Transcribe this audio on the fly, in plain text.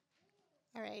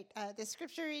All right, the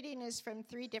scripture reading is from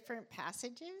three different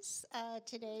passages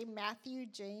today: Matthew,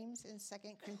 James, and 2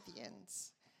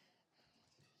 Corinthians.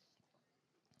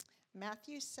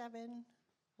 Matthew 7,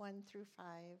 1 through 5.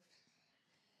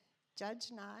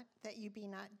 Judge not, that you be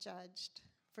not judged,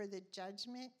 for the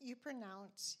judgment you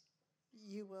pronounce,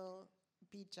 you will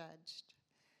be judged.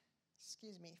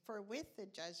 For with the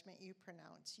judgment you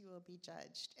pronounce, you will be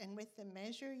judged, and with the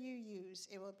measure you use,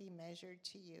 it will be measured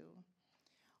to you.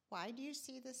 Why do you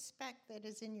see the speck that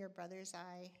is in your brother's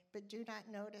eye, but do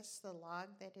not notice the log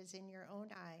that is in your own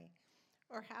eye?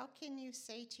 Or how can you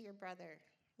say to your brother,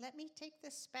 let me take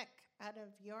the speck out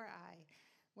of your eye,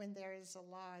 when there is a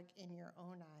log in your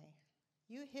own eye?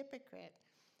 You hypocrite,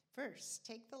 first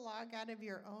take the log out of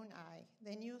your own eye,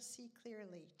 then you'll see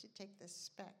clearly to take the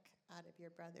speck out of your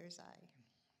brother's eye.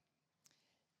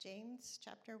 James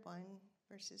chapter 1,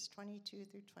 verses 22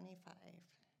 through 25.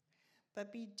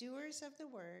 But be doers of the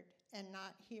word, and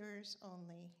not hearers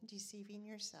only, deceiving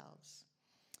yourselves.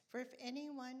 For if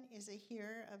anyone is a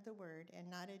hearer of the word and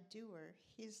not a doer,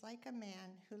 he is like a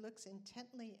man who looks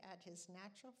intently at his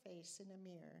natural face in a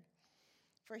mirror.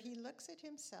 For he looks at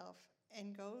himself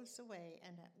and goes away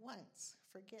and at once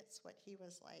forgets what he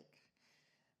was like.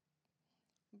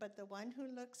 But the one who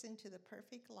looks into the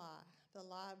perfect law, the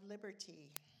law of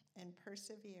liberty, and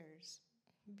perseveres,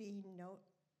 being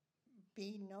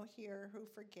no hearer who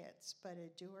forgets, but a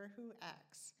doer who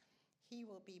acts, he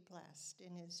will be blessed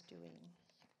in his doing.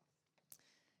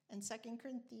 And 2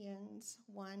 Corinthians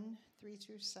 1, 3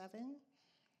 through 7,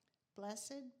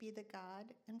 blessed be the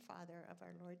God and Father of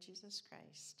our Lord Jesus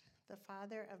Christ, the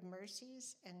Father of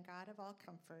mercies and God of all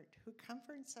comfort, who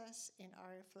comforts us in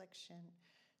our affliction,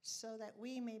 so that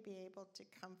we may be able to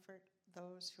comfort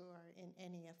those who are in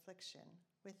any affliction,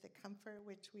 with the comfort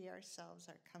which we ourselves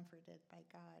are comforted by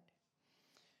God.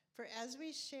 For as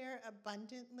we share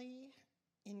abundantly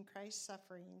in Christ's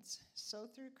sufferings, so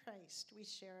through Christ we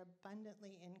share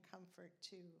abundantly in comfort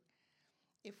too.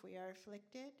 If we are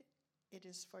afflicted, it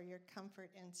is for your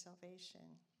comfort and salvation.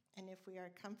 And if we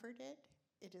are comforted,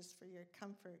 it is for your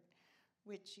comfort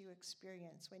which you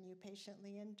experience when you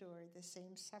patiently endure the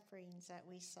same sufferings that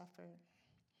we suffer.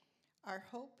 Our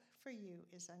hope for you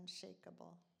is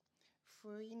unshakable,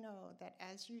 for we know that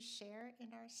as you share in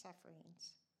our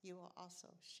sufferings, you will also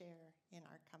share in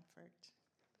our comfort.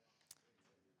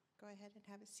 Go ahead and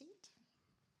have a seat.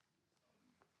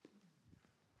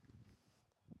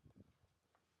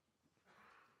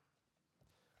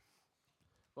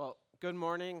 Well, good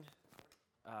morning.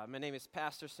 My name is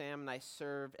Pastor Sam, and I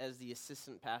serve as the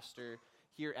assistant pastor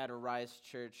here at Arise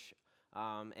Church.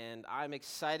 And I'm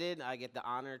excited. I get the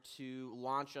honor to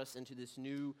launch us into this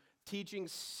new teaching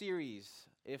series,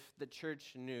 If the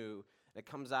Church Knew. It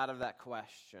comes out of that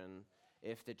question.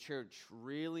 If the church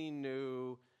really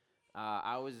knew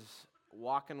I was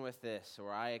walking with this,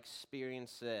 or I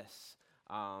experienced this,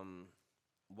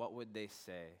 what would they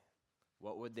say?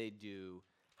 What would they do?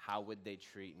 How would they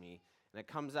treat me? And it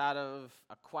comes out of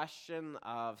a question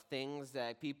of things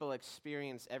that people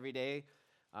experience every day.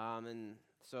 And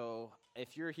so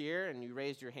if you're here and you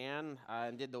raised your hand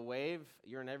and did the wave,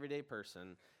 you're an everyday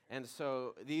person. And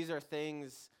so these are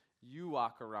things you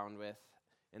walk around with,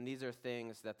 and these are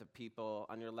things that the people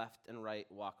on your left and right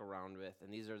walk around with,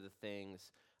 and these are the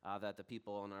things that the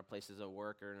people in our places of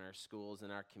work or in our schools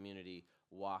and our community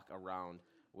walk around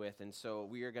with. And so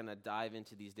we are going to dive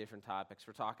into these different topics.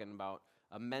 We're talking about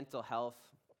mental health,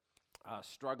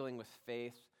 struggling with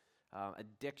faith,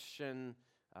 addiction,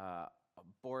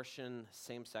 abortion,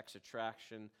 same-sex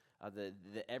attraction,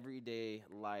 the everyday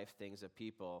life things of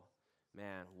people.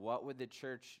 Man, what would the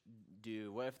church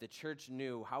do? What if the church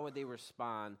knew? How would they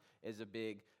respond is a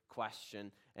big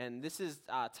question. And this is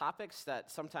topics that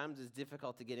sometimes is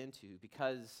difficult to get into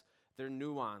because they're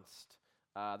nuanced.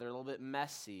 They're a little bit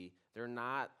messy. They're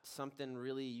not something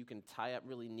really you can tie up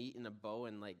really neat in a bow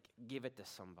and like give it to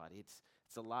somebody.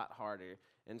 It's a lot harder.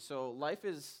 And so life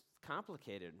is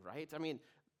complicated, right? I mean,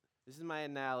 this is my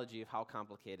analogy of how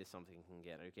complicated something can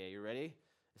get. Okay, you ready?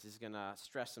 This is going to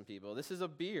stress some people. This is a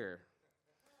beer.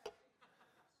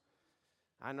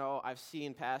 I know I've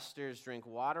seen pastors drink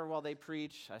water while they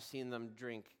preach. I've seen them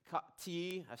drink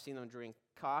tea. I've seen them drink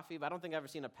coffee, but I don't think I've ever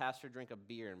seen a pastor drink a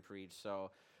beer and preach. So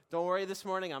don't worry this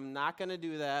morning. I'm not going to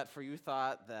do that, for you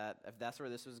thought that if that's where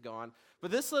this was going.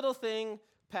 But this little thing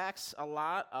packs a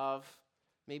lot of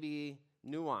maybe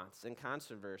nuance and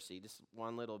controversy, just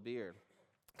one little beer.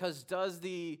 Because does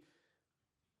the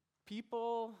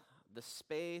people, the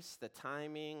space, the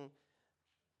timing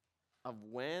of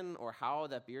when or how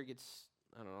that beer gets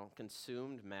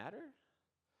consumed matter?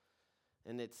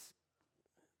 And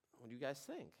what do you guys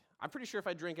think? I'm pretty sure if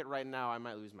I drink it right now, I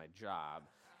might lose my job.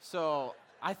 So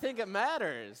I think it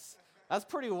matters. That's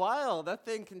pretty wild. That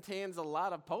thing contains a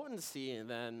lot of potency, and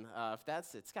then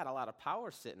it's got a lot of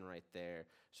power sitting right there.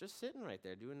 It's just sitting right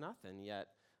there doing nothing, yet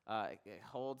it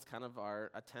holds kind of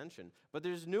our attention. But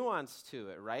there's nuance to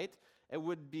it, right? It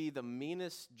would be the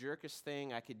meanest, jerkest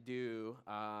thing I could do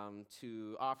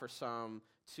to offer some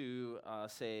to,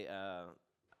 say,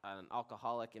 an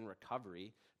alcoholic in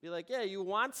recovery. Be like, yeah, you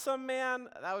want some, man?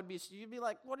 You'd be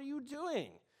like, what are you doing?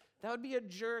 That would be a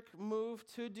jerk move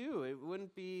to do. It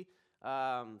wouldn't be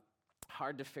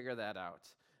hard to figure that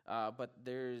out. But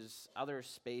there's other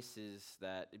spaces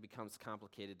that it becomes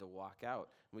complicated to walk out.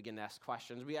 We can ask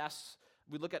questions. We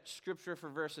look at scripture for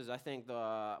verses. I think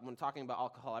when talking about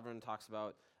alcohol, everyone talks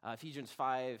about Ephesians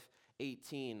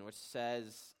 5:18, which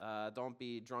says, don't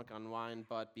be drunk on wine,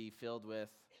 but be filled with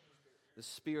the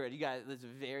Spirit. You guys,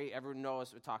 everyone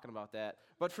knows we're talking about that.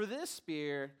 But for this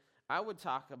spear, I would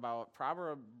talk about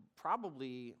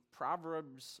probably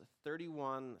Proverbs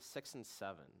 31, 6 and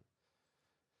 7.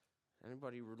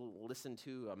 Anybody listen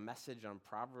to a message on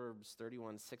Proverbs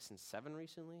 31, 6 and 7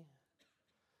 recently?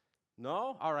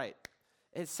 No? All right.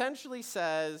 It essentially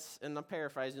says, and I'm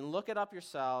paraphrasing, look it up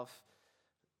yourself,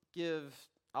 give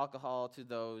alcohol to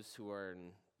those who are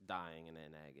dying and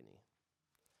in agony.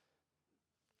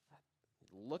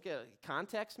 Look at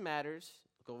context matters.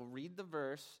 Go read the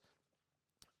verse.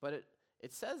 But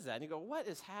it says that, and you go, what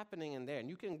is happening in there? And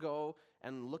you can go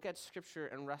and look at Scripture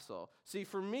and wrestle. See,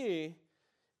 for me,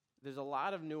 there's a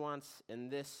lot of nuance in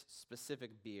this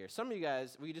specific beer. Some of you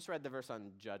guys, we just read the verse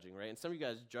on judging, right? And some of you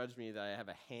guys judge me that I have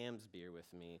a Hamm's beer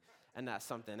with me and not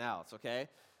something else, okay?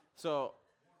 So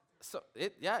some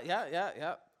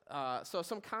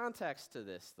context to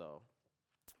this, though.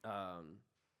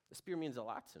 This beer means a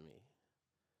lot to me.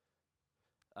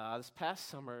 This past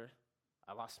summer,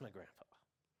 I lost my grandpa.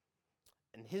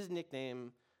 And his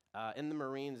nickname in the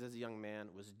Marines as a young man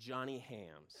was Johnny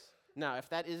Hams. Now, if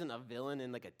that isn't a villain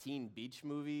in like a Teen Beach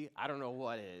movie, I don't know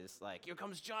what is. Like, here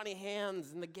comes Johnny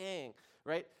Hams and the gang,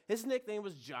 right? His nickname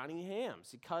was Johnny Hams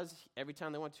because every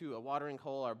time they went to a watering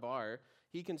hole or bar,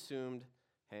 he consumed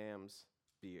Hams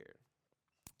beer.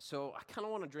 So I kind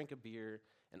of want to drink a beer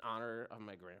in honor of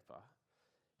my grandpa.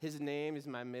 His name is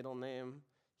my middle name.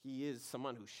 He is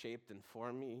someone who shaped and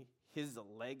formed me. His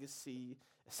legacy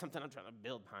is something I'm trying to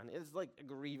build upon. It's like a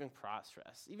grieving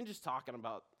process. Even just talking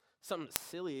about something as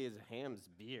silly as Hamm's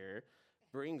beer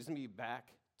brings me back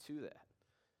to that.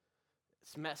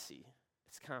 It's messy.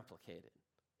 It's complicated.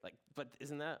 But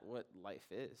isn't that what life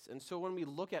is? And so when we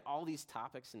look at all these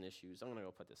topics and issues, I'm going to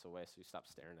go put this away so you stop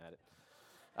staring at it.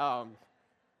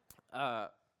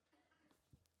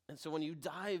 And so when you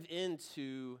dive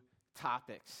into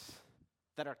topics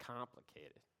that are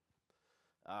complicated,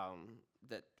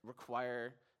 that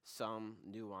require some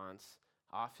nuance,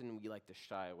 often we like to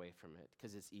shy away from it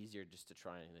because it's easier just to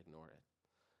try and ignore it.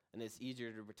 And it's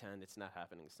easier to pretend it's not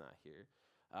happening, it's not here.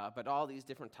 But all these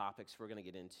different topics we're going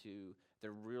to get into,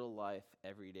 they're real life,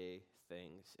 everyday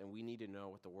things, and we need to know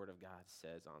what the Word of God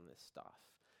says on this stuff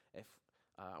if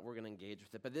we're going to engage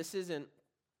with it. But this isn't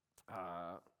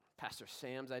Pastor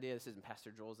Sam's idea, this isn't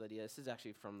Pastor Joel's idea, this is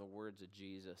actually from the words of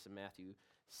Jesus in Matthew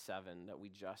 7 that we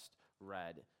just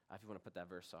read, if you want to put that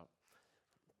verse up.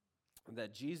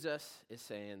 That Jesus is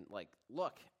saying, like,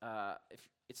 look, if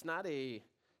it's not a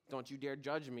don't you dare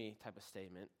judge me type of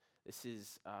statement. This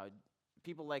is,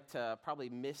 people like to probably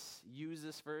misuse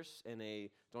this verse in a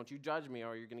don't you judge me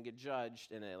or you're going to get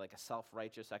judged in a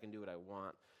self-righteous, I can do what I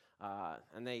want.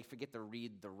 And they forget to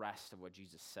read the rest of what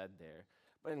Jesus said there.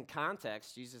 But in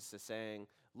context, Jesus is saying,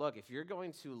 look, if you're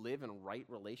going to live in right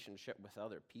relationship with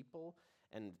other people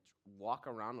and walk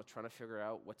around with trying to figure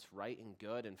out what's right and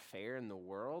good and fair in the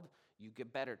world, you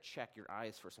get better check your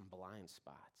eyes for some blind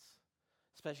spots,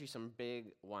 especially some big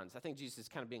ones. I think Jesus is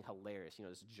kind of being hilarious,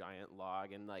 this giant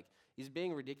log, and he's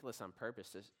being ridiculous on purpose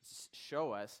to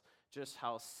show us just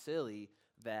how silly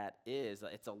that is.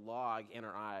 It's a log in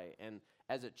our eye, and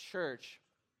as a church,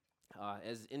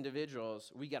 as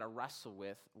individuals, we got to wrestle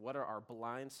with what are our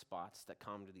blind spots that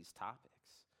come to these topics.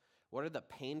 What are the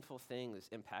painful things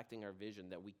impacting our vision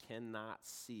that we cannot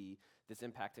see that's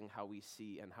impacting how we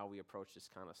see and how we approach this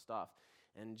kind of stuff?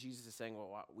 And Jesus is saying,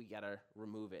 well, we got to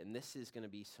remove it. And this is going to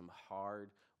be some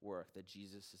hard work that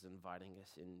Jesus is inviting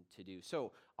us in to do.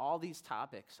 So all these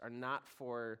topics are not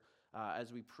for,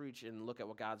 as we preach and look at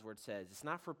what God's word says, it's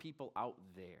not for people out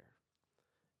there.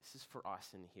 This is for us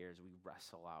in here as we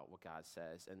wrestle out what God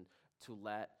says and to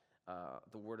let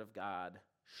the word of God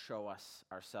show us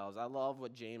ourselves. I love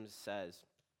what James says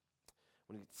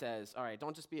when he says, all right,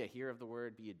 don't just be a hearer of the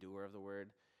word, be a doer of the word.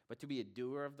 But to be a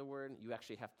doer of the word, you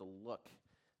actually have to look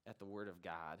at the word of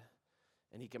God.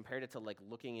 And he compared it to like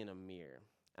looking in a mirror.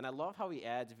 And I love how he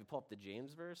adds, if you pull up the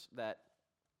James verse, that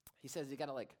he says you got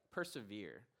to like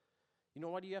persevere. You know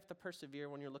why do you have to persevere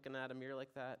when you're looking at a mirror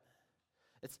like that?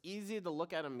 It's easy to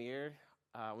look at a mirror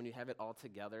when you have it all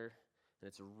together and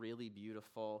it's really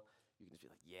beautiful. You can just be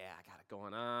like, yeah, I got it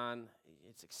going on.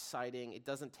 It's exciting. It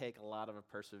doesn't take a lot of a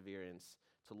perseverance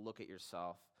to look at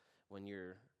yourself when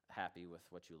you're happy with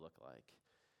what you look like.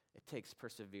 It takes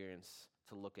perseverance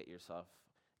to look at yourself,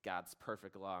 God's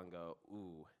perfect law, and go,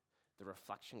 ooh, the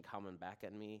reflection coming back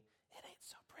at me, it ain't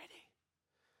so pretty.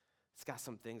 It's got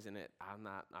some things in it I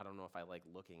don't know if I like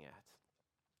looking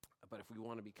at. But if we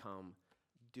want to become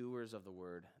doers of the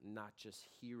word, not just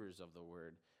hearers of the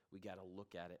word, we got to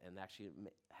look at it and actually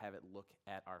have it look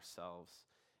at ourselves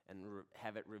and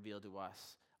have it reveal to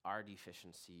us our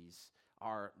deficiencies,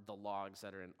 the logs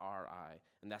that are in our eye.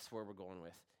 And that's where we're going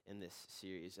with in this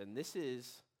series. And this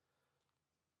is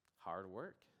hard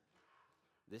work.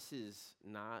 This is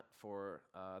not for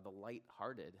the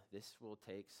light-hearted. This will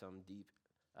take some deep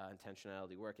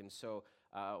intentionality work. And so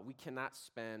we cannot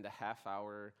spend a half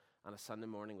hour on a Sunday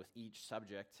morning with each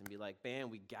subject and be like, bam,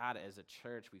 we got it as a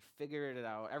church. We figured it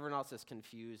out. Everyone else is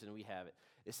confused, and we have it.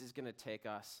 This is going to take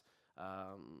us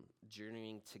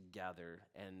journeying together,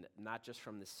 and not just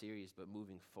from this series, but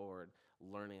moving forward,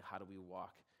 learning how do we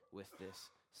walk with this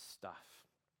stuff.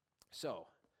 So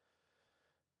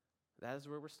that is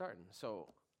where we're starting. So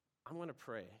I'm going to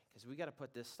pray, because we got to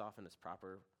put this stuff in its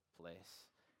proper place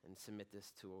and submit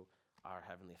this to our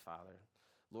Heavenly Father.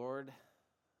 Lord,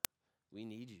 we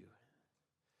need you.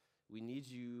 We need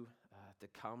you to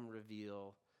come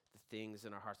reveal the things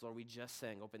in our hearts. Lord, we just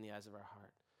sang, open the eyes of our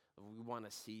heart. We want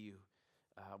to see you.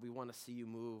 We want to see you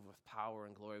move with power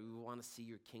and glory. We want to see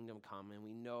your kingdom come. And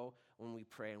we know when we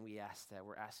pray and we ask that,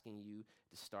 we're asking you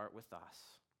to start with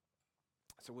us.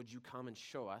 So would you come and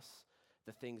show us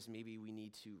the things maybe we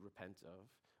need to repent of?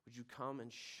 Would you come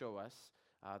and show us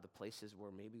the places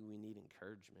where maybe we need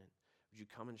encouragement? Would you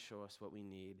come and show us what we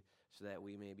need so that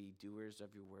we may be doers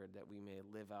of your word, that we may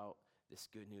live out this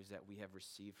good news that we have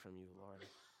received from you, Lord?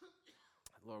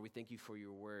 Lord, we thank you for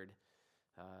your word.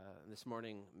 This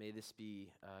morning, may this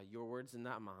be your words and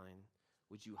not mine.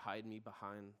 Would you hide me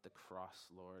behind the cross,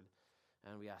 Lord?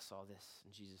 And we ask all this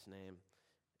in Jesus' name.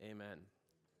 Amen.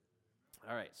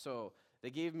 All right, so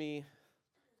they gave me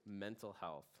mental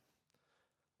health.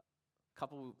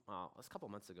 It's a couple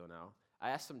months ago now.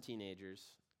 I asked some teenagers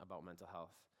about mental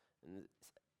health, and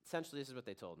essentially this is what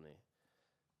they told me.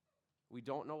 We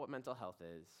don't know what mental health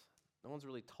is. No one's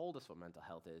really told us what mental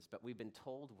health is, but we've been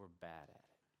told we're bad at it.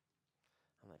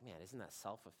 I'm like, man, isn't that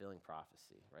self-fulfilling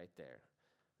prophecy right there?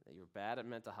 That you're bad at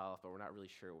mental health, but we're not really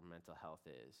sure what mental health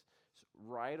is. So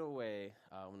right away,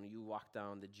 when you walk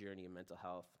down the journey of mental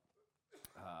health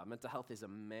is a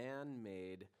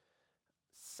man-made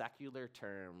secular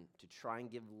term to try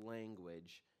and give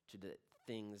language to the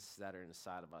things that are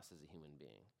inside of us as a human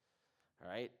being. All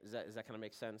right? Does that kind of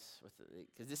make sense?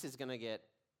 Because this is going to get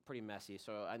pretty messy,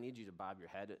 so I need you to bob your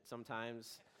head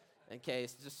sometimes in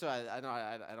case, just so I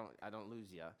don't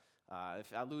lose you.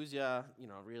 If I lose you,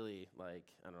 really,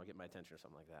 get my attention or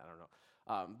something like that. I don't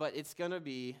know. But it's going to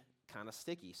be kind of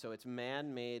sticky. So it's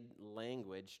man-made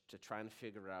language to try and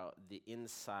figure out the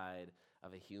inside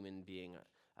of a human being.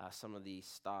 Some of the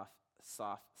soft,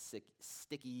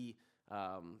 sticky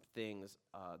things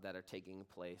that are taking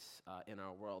place in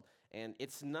our world. And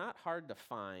it's not hard to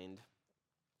find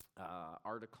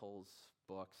articles,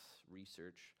 books,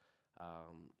 research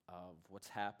of what's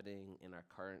happening in our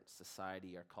current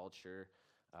society, our culture,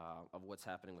 of what's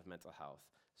happening with mental health.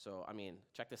 So,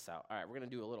 check this out. All right, we're going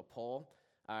to do a little poll.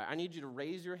 I need you to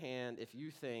raise your hand if you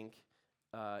think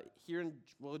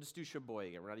we'll just do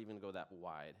Sheboygan. We're not even going to go that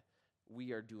wide.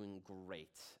 We are doing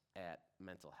great at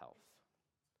mental health.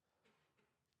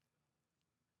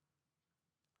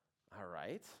 All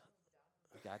right.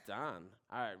 Got Don.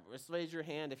 All right, just raise your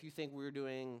hand if you think we're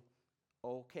doing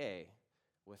okay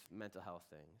with mental health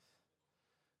things.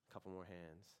 A couple more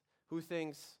hands. Who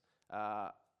thinks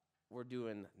we're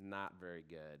doing not very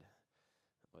good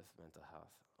with mental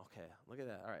health? Okay, look at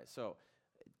that. All right, so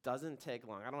it doesn't take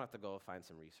long. I don't have to go find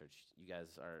some research. You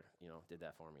guys did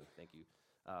that for me. Thank you.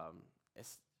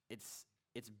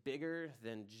 It's bigger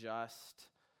than just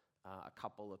a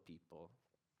couple of people.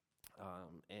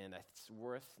 And it's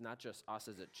worth not just us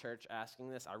as a church asking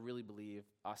this. I really believe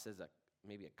us as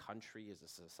maybe a country, as a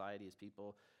society, as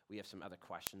people, we have some other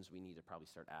questions we need to probably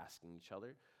start asking each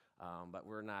other. But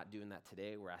we're not doing that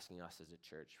today. We're asking us as a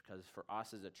church. Because for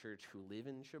us as a church who live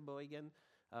in Sheboygan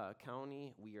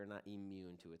County, we are not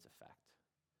immune to its effect.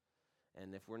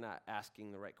 And if we're not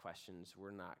asking the right questions,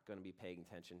 we're not going to be paying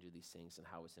attention to these things and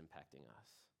how it's impacting us.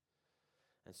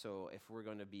 And so if we're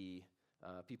going to be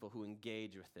people who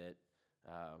engage with it,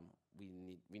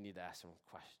 we need to ask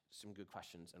some good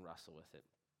questions and wrestle with it.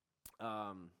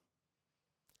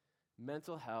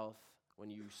 Mental health, when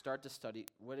you start to study,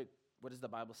 what does the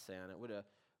Bible say on it? What do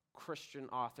Christian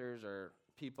authors or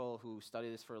people who study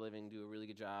this for a living do a really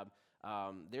good job?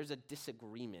 There's a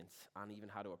disagreement on even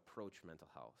how to approach mental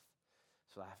health.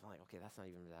 So I feel like, okay, that's not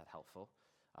even that helpful.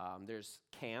 There's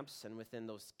camps, and within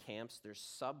those camps, there's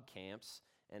sub-camps,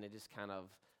 and it just kind of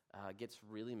gets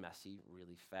really messy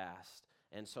really fast.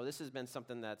 And so this has been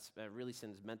something that's really,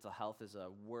 since mental health as a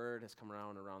word has come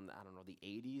around the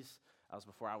 80s. That was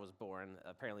before I was born.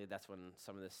 Apparently that's when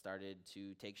some of this started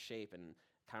to take shape and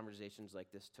conversations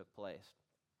like this took place.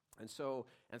 And so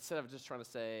instead of just trying to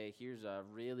say, here's a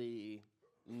really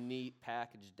neat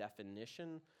package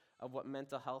definition of what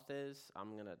mental health is,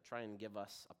 I'm going to try and give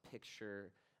us a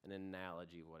picture, an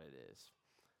analogy of what it is.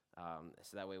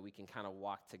 So that way we can kind of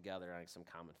walk together on some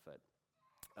common foot.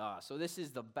 So this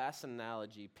is the best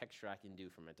analogy picture I can do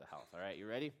for mental health. All right, you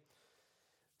ready?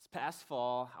 This past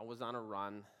fall, I was on a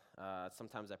run.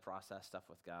 Sometimes I process stuff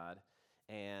with God.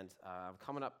 And I'm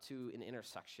coming up to an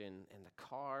intersection, and the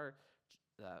car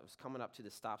that was coming up to the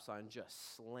stop sign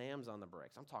just slams on the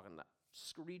brakes. I'm talking that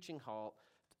screeching halt.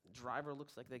 The driver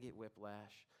looks like they get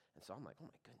whiplash. And so I'm like, oh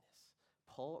my goodness.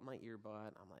 Pull up my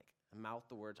earbud. I'm like, I mouth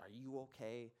the words, are you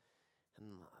okay? And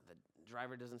the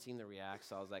driver doesn't seem to react.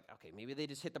 So I was like, okay, maybe they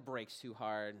just hit the brakes too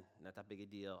hard. Not that big a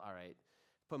deal. All right.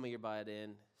 Put my earbud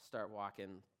in, start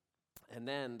walking. And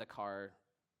then the car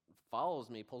follows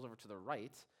me, pulls over to the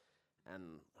right.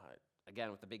 And again,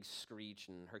 with the big screech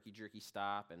and herky-jerky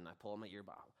stop, and I pull on my earbud.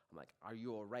 I'm like, are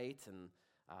you all right? And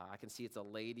I can see it's a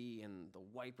lady, and the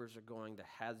wipers are going, the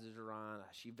hazards are on.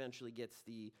 She eventually gets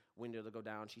the window to go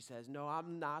down. She says, no,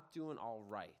 I'm not doing all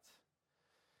right.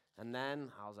 And then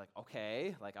I was like,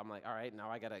 okay. I'm like, all right, now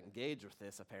I got to engage with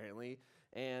this, apparently.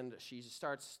 And she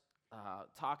starts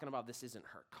talking about this isn't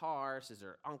her car, this is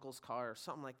her uncle's car, or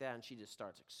something like that, and she just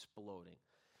starts exploding.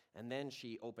 And then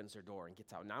she opens her door and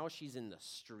gets out. Now she's in the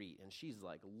street, and she's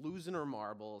like losing her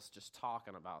marbles, just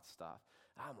talking about stuff.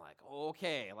 I'm like,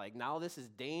 okay, now this is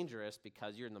dangerous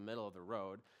because you're in the middle of the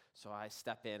road. So I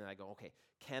step in and I go, okay,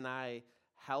 can I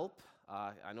help?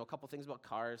 I know a couple things about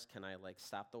cars. Can I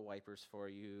stop the wipers for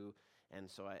you? And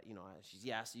so she's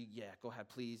yes, go ahead,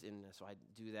 please. And so I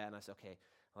do that, and I say, okay,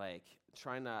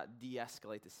 trying to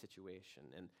de-escalate the situation.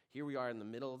 And here we are in the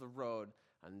middle of the road.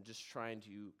 I'm just trying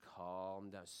to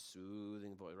calm down,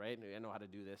 soothing voice, right? I know how to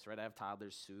do this, right? I have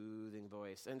toddlers, soothing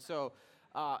voice. And so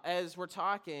as we're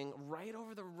talking, right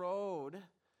over the road,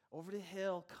 over the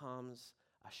hill comes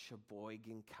a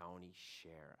Sheboygan County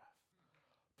sheriff.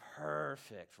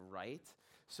 Perfect, right?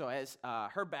 So as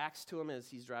her back's to him as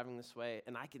he's driving this way,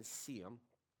 and I can see him,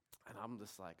 and I'm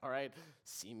just like, all right,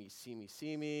 see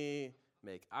me,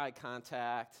 make eye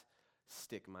contact,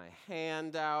 stick my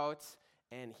hand out,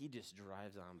 and he just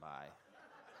drives on by.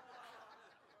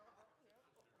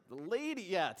 The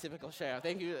lady, typical sheriff.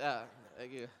 Thank you.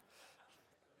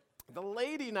 The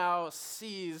lady now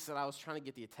sees that I was trying to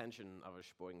get the attention of a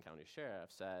Sheboygan County sheriff,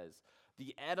 says,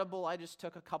 the edible I just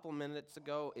took a couple minutes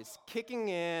ago is kicking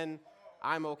in.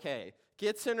 I'm okay.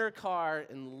 Gets in her car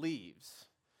and leaves.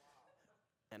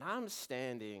 And I'm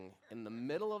standing in the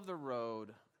middle of the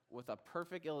road with a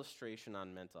perfect illustration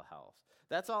on mental health.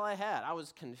 That's all I had. I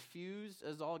was confused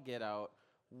as all get out.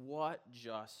 What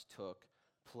just took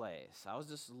place? I was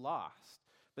just lost.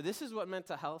 But this is what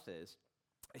mental health is.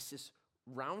 It's this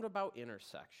roundabout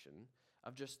intersection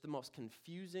of just the most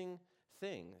confusing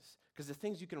things. Because the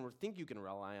things you can think you can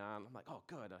rely on, I'm like, oh,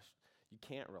 good, you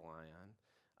can't rely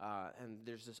on. And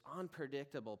there's this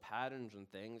unpredictable patterns and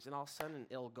things, and all of a sudden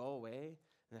it'll go away,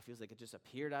 and it feels like it just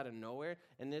appeared out of nowhere,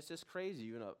 and it's just crazy.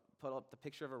 You're going to put up the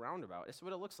picture of a roundabout. It's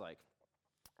what it looks like.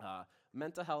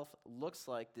 Mental health looks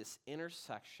like this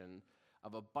intersection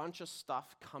of a bunch of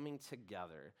stuff coming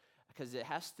together, because it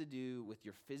has to do with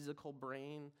your physical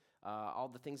brain, all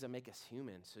the things that make us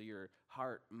human. So your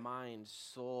heart, mind,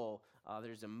 soul,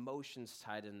 there's emotions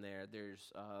tied in there.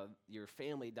 There's your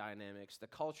family dynamics, the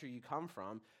culture you come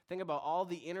from. Think about all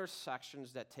the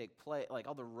intersections that take place,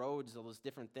 all the roads, all those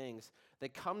different things. They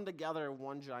come together in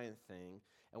one giant thing.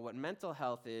 And what mental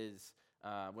health is,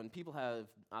 when people have,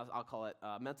 I'll call it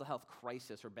mental health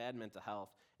crisis or bad mental health,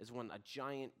 is when a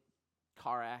giant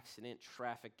car accident,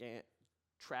 traffic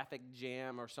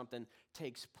jam or something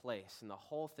takes place, and the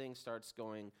whole thing starts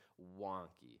going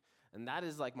wonky. And that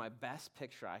is my best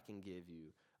picture I can give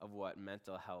you of what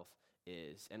mental health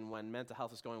is. And when mental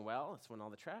health is going well, it's when all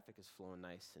the traffic is flowing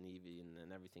nice and even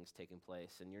and everything's taking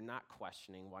place, and you're not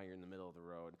questioning why you're in the middle of the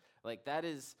road. Like that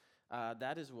is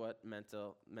what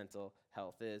mental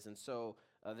health is. And so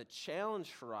the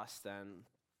challenge for us then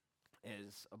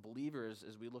as believers,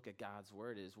 as we look at God's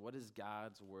word, is what does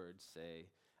God's word say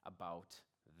about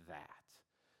that?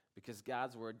 Because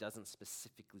God's word doesn't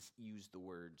specifically use the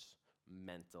words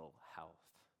mental health.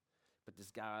 But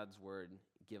does God's word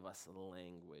give us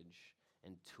language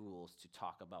and tools to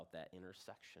talk about that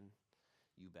intersection?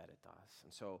 You bet it does.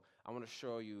 And so I want to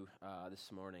show you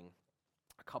this morning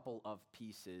a couple of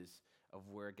pieces of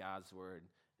where God's word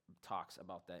talks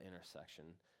about that intersection.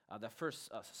 The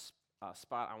first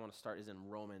spot I want to start is in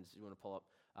Romans. You want to pull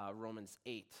up Romans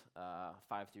 8,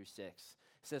 5 through 6.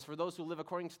 It says, "For those who live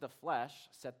according to the flesh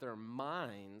set their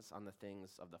minds on the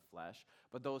things of the flesh,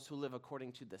 but those who live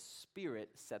according to the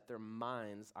Spirit set their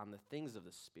minds on the things of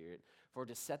the Spirit. For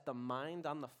to set the mind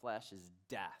on the flesh is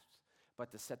death,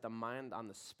 but to set the mind on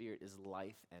the Spirit is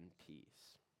life and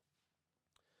peace."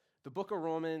 The book of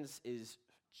Romans is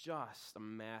just a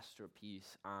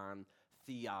masterpiece on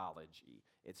theology.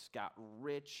 It's got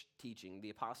rich teaching. The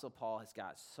Apostle Paul has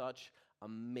got such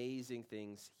amazing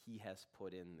things he has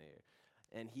put in there.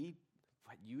 And he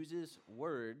uses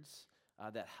words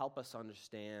that help us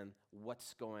understand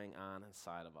what's going on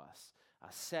inside of us.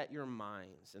 Set your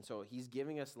minds. And so he's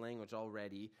giving us language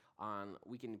already on,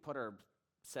 we can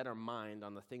set our mind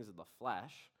on the things of the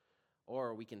flesh,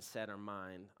 or we can set our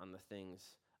mind on the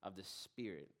things of the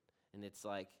Spirit. And it's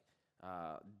like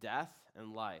death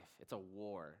and life. It's a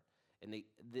war. And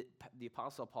the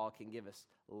Apostle Paul can give us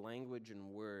language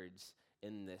and words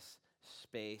in this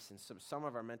space. And some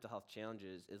of our mental health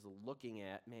challenges is looking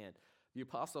at, the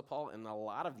Apostle Paul in a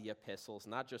lot of the epistles,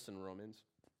 not just in Romans,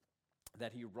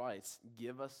 that he writes,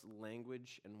 give us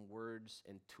language and words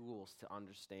and tools to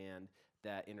understand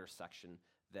that intersection,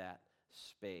 that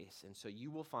space. And so you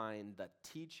will find the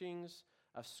teachings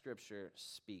of Scripture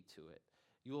speak to it.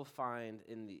 You will find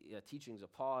in the teachings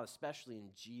of Paul, especially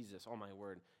in Jesus, oh my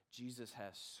word, Jesus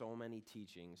has so many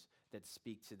teachings that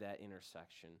speak to that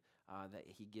intersection, that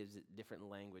he gives it different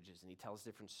languages, and he tells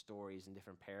different stories and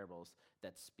different parables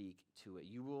that speak to it.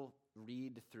 You will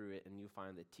read through it, and you'll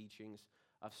find the teachings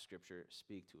of Scripture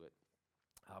speak to it.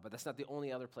 But that's not the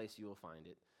only other place you will find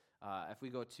it. If we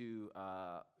go to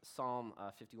Psalm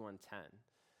 51:10,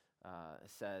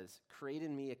 it says, "Create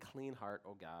in me a clean heart,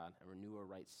 O God, and renew a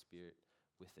right spirit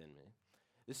within me."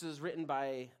 This is written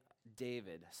by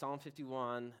David. Psalm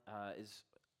 51 is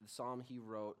the psalm he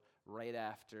wrote right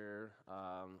after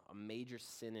a major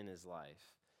sin in his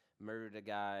life. Murdered a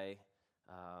guy,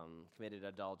 committed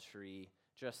adultery,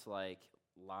 just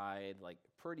lied,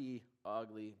 pretty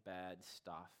ugly, bad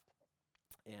stuff.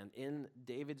 And in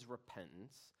David's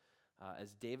repentance,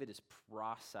 as David is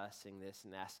processing this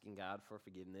and asking God for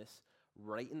forgiveness,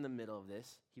 right in the middle of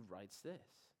this, he writes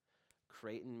this: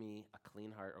 "Create in me a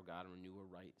clean heart, O God, and renew a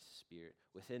right spirit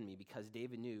within me." Because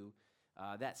David knew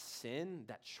that sin,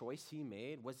 that choice he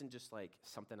made, wasn't just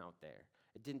something out there.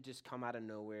 It didn't just come out of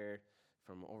nowhere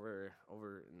from over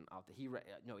and out there. He's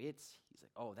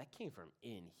like, oh, that came from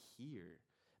in here.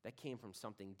 That came from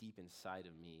something deep inside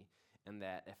of me. And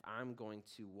that if I'm going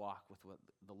to walk with what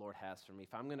the Lord has for me,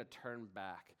 if I'm going to turn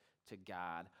back to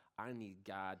God, I need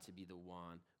God to be the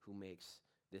one who makes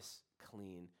this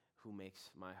clean, who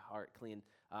makes my heart clean.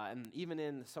 And even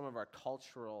in some of our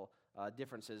cultural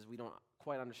differences, we don't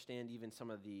quite understand even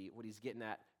some of what he's getting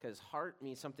at, because heart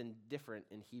means something different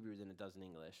in Hebrew than it does in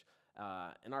English.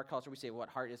 In our culture, we say what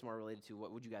heart is more related to,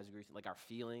 what would you guys agree, our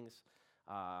feelings.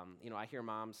 I hear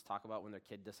moms talk about when their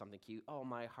kid does something cute. Oh,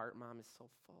 my heart, Mom, is so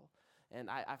full. And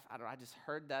I just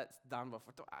heard that done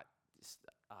before. I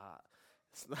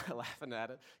just laughing at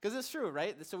it, because it's true,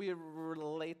 right? So we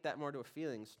relate that more to our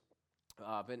feelings.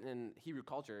 But in Hebrew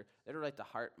culture, they relate the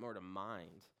heart more to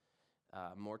mind,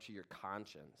 more to your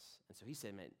conscience. And so he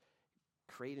said,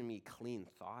 create in me clean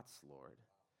thoughts, Lord.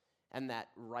 And that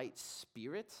right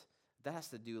spirit, that has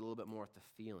to do a little bit more with the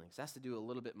feelings. That has to do a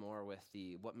little bit more with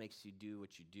what makes you do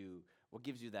what you do, what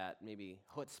gives you that maybe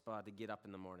chutzpah to get up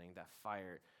in the morning, that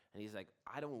fire. And he's like,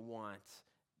 I don't want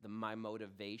my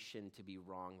motivation to be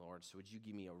wrong, Lord, so would you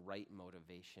give me a right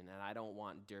motivation? And I don't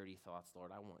want dirty thoughts,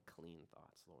 Lord. I want clean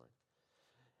thoughts, Lord.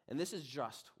 And this is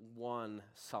just one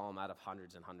psalm out of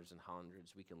hundreds and hundreds and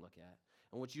hundreds we can look at.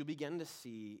 And what you begin to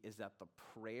see is that the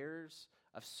prayers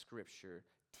of Scripture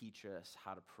teach us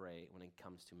how to pray when it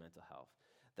comes to mental health.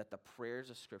 That the prayers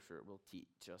of Scripture will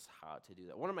teach us how to do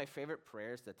that. One of my favorite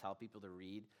prayers to tell people to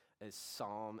read is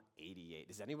Psalm 88.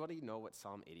 Does anybody know what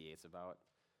Psalm 88 is about?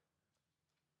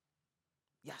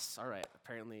 Yes, all right.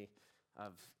 Apparently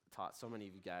I've taught so many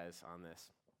of you guys on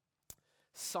this.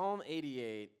 Psalm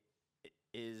 88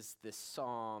 is this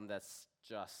psalm that's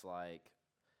just like,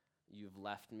 you've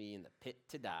left me in the pit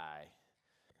to die.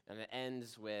 And it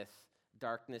ends with,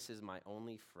 darkness is my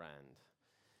only friend.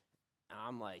 And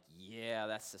I'm like, yeah,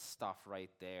 that's the stuff right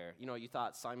there. You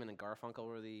thought Simon and Garfunkel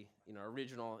were the,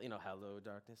 original, hello,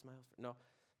 darkness, my old friend. No?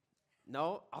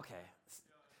 No? Okay.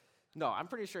 No, I'm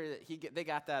pretty sure that they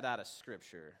got that out of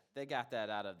Scripture. They got that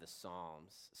out of the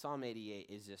Psalms. Psalm 88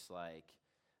 is just like,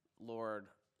 Lord,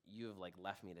 you have like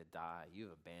left me to die. You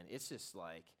have abandoned. It's just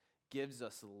like gives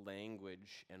us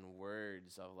language and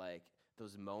words of like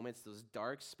those moments, those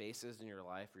dark spaces in your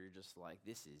life where you're just like,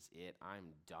 this is it.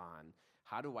 I'm done.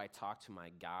 How do I talk to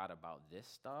my God about this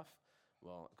stuff?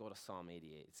 Well, go to Psalm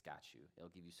 88. It's got you. It'll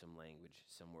give you some language,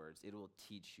 some words. It will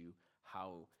teach you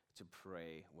how to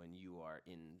pray when you are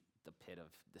in the pit of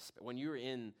despair. When you're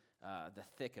in the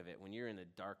thick of it, when you're in a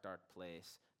dark, dark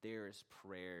place, there's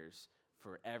prayers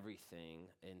for everything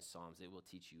in Psalms. It will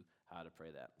teach you how to pray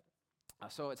that.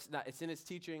 So it's in its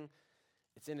teaching,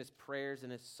 it's in its prayers,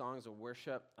 and its songs of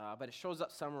worship, but it shows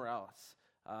up somewhere else.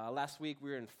 Last week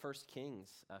we were in 1 Kings,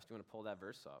 if you want to pull that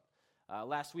verse up.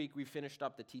 Last week we finished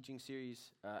up the teaching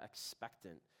series,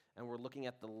 Expectant, and we're looking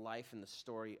at the life and the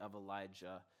story of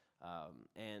Elijah,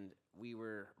 and we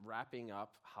were wrapping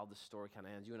up how the story kind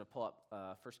of ends. You want to pull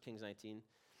up 1 Kings 19?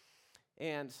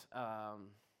 And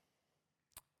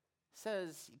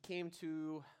says he came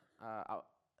to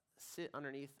sit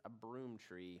underneath a broom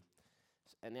tree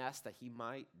and asked that he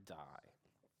might die.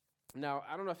 Now,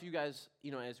 I don't know if you guys,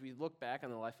 as we look back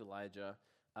on the life of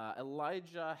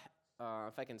Elijah,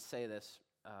 if I can say this,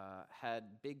 had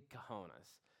big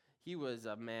cojones. He was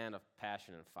a man of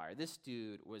passion and fire. This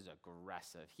dude was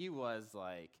aggressive. He was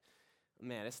like,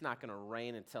 man, it's not going to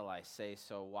rain until I say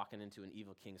so, walking into an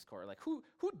evil king's court. Like, who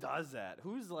does that?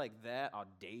 Who's like that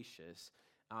audacious?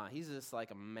 He's just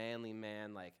like a manly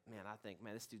man. Like, man, I think,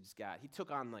 man, this dude's he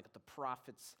took on like the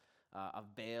prophets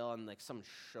of Baal and like some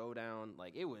showdown.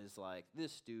 Like, it was like,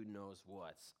 this dude knows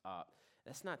what's up.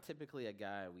 That's not typically a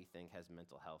guy we think has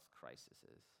mental health crises.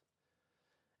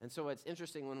 And so it's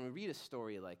interesting when we read a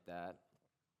story like that,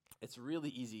 it's really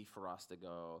easy for us to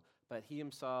go, but he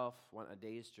himself went a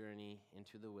day's journey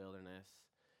into the wilderness,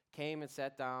 came and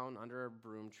sat down under a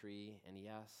broom tree, and he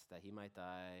asked that he might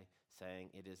die, saying,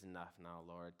 "It is enough now,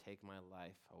 Lord. Take my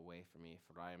life away from me,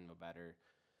 for I am no better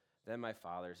than my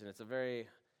fathers." And it's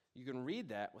you can read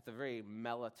that with a very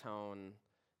mellow-tone,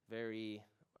 very,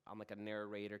 like a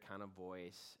narrator kind of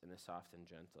voice, and a soft and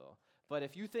gentle. But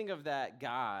if you think of that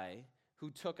guy who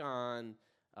took on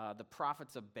the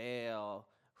prophets of Baal,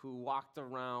 who walked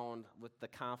around with the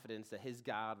confidence that his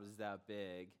God was that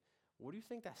big, what do you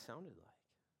think that sounded like?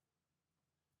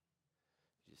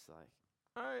 Just like,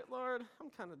 all right, Lord, I'm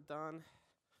kind of done.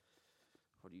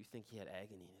 Or do you think he had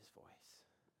agony in his voice?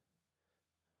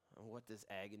 And what does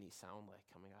agony sound like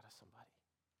coming out of somebody?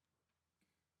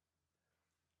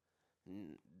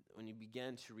 And when you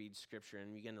begin to read Scripture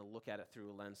and you begin to look at it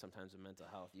through a lens sometimes of mental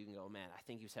health, you can go, man, I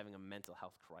think he was having a mental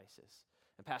health crisis.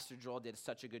 And Pastor Joel did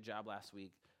such a good job last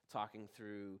week talking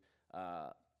through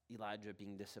Elijah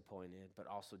being disappointed, but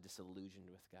also disillusioned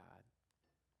with God.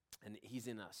 And he's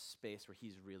in a space where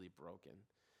he's really broken.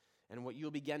 And what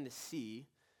you'll begin to see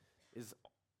is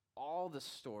all the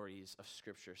stories of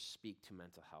Scripture speak to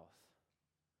mental health.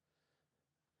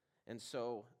 And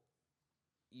so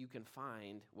you can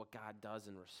find what God does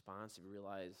in response if you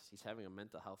realize he's having a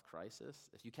mental health crisis.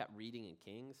 If you kept reading in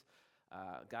Kings,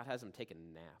 God has him take a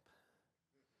nap.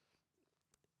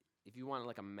 If you want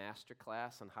like a master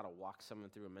class on how to walk someone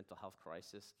through a mental health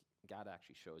crisis, God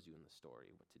actually shows you in the story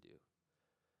what to do.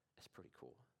 It's pretty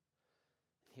cool.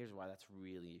 Here's why that's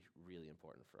really, really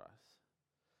important for us.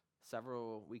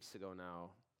 Several weeks ago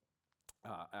now,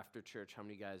 after church, how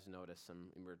many of you guys noticed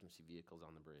some emergency vehicles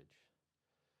on the bridge?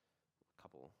 A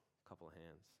couple of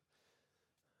hands.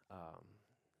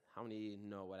 How many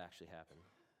know what actually happened?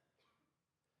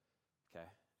 Okay.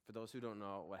 For those who don't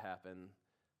know what happened,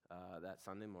 that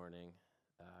Sunday morning,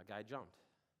 a guy jumped.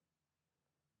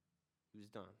 He was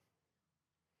done.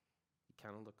 He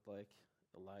kind of looked like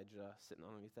Elijah sitting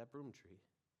underneath that broom tree.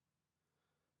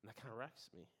 And that kind of wrecks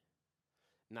me.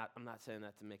 I'm not saying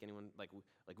that to make anyone, like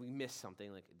we miss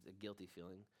something, like it's a guilty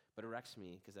feeling, but it wrecks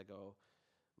me because I go,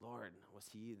 Lord, was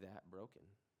he that broken?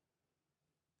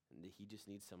 And did he just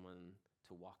need someone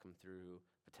to walk him through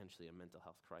potentially a mental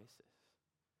health crisis?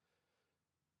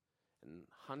 And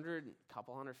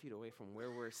couple hundred feet away from where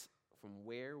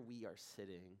we are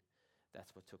sitting,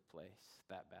 that's what took place,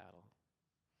 that battle.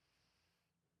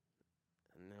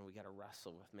 And then we got to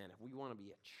wrestle with, man, if we want to be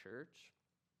a church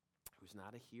who's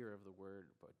not a hearer of the word,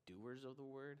 but doers of the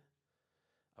word?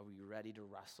 Are we ready to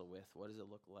wrestle with what does it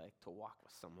look like to walk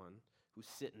with someone who's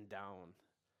sitting down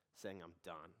saying, I'm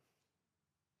done?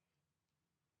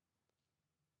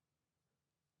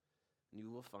 And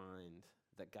you will find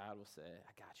that God will say,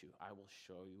 I got you. I will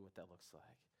show you what that looks like.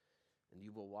 And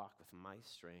you will walk with my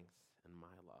strength and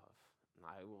my love. And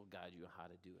I will guide you how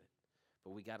to do it.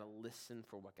 But we got to listen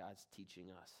for what God's teaching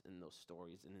us in those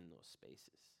stories and in those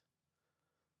spaces.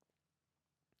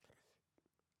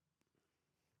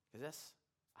 Because that's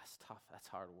tough. That's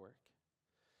hard work.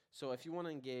 So if you want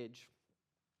to engage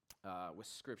with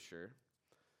Scripture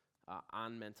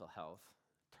on mental health,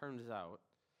 turns out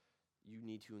you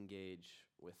need to engage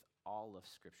with all of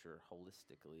Scripture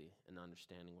holistically in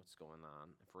understanding what's going on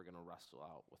if we're going to wrestle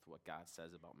out with what God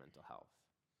says about mental health.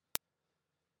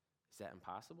 Is that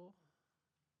impossible?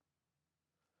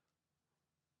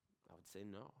 I would say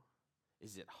no.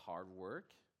 Is it hard work?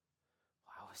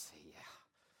 I would say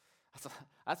yeah.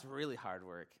 That's really hard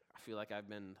work. I feel like I've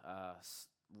been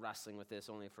wrestling with this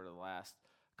only for the last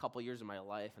couple years of my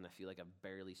life, and I feel like I've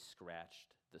barely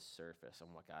scratched the surface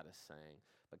on what God is saying.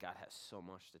 But God has so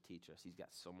much to teach us. He's got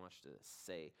so much to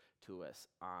say to us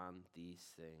on these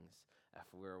things if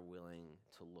we're willing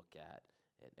to look at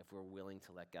it, if we're willing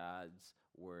to let God's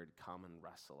word come and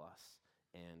wrestle us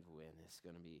and win. It's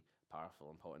going to be powerful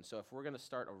and potent. So if we're going to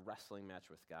start a wrestling match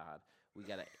with God, we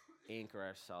got to anchor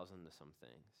ourselves into some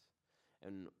things.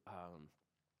 And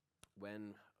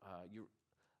when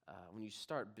you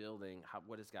start building,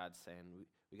 what is God saying?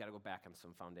 We got to go back on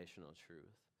some foundational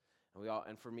truth.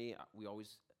 And for me, we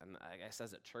always, and I guess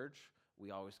as a church, we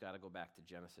always got to go back to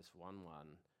Genesis 1:1,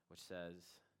 which says,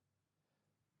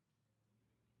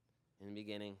 in the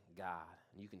beginning, God.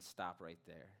 And you can stop right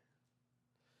there.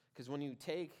 Because when you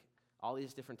take all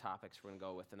these different topics we're going to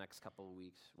go with the next couple of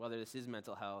weeks, whether this is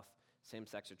mental health,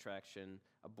 same-sex attraction,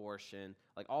 abortion,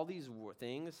 like all these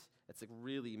things, it's like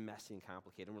really messy and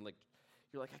complicated. And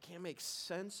you're like, I can't make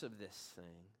sense of this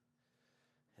thing.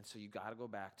 And so you got to go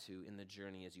back to, in the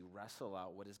journey, as you wrestle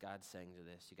out, what is God saying to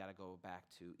this? You got to go back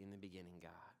to, in the beginning,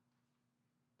 God.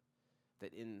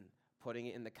 That in putting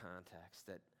it in the context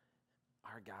that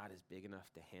our God is big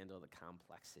enough to handle the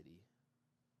complexity.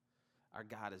 Our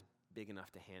God is big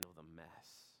enough to handle the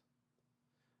mess.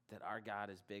 That our God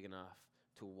is big enough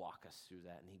to walk us through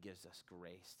that, and he gives us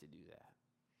grace to do that.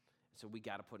 So we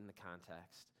got to put in the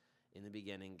context, in the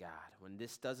beginning, God. When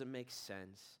this doesn't make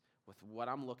sense with what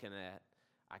I'm looking at,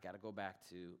 I got to go back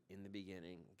to, in the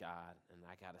beginning, God, and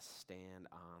I got to stand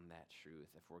on that truth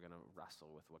if we're going to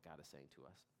wrestle with what God is saying to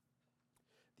us.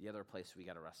 The other place we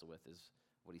got to wrestle with is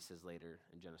what he says later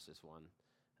in Genesis 1,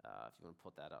 if you want to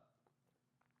put that up.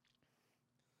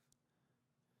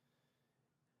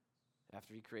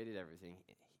 After he created everything,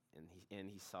 and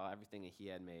he saw everything that he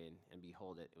had made, and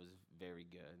behold, it was very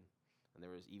good. And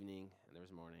there was evening, and there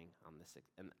was morning on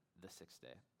the sixth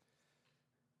day.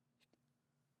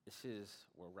 This is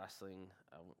where wrestling,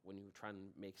 when you try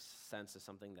and make sense of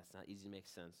something that's not easy to make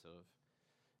sense of,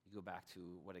 you go back to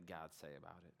what did God say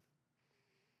about it.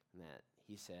 And that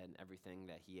he said everything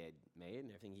that he had made and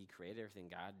everything he created, everything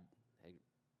God had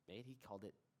made, he called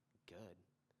it good.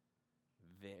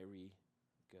 Very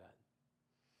good.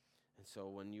 And so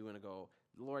when you want to go,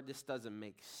 Lord, this doesn't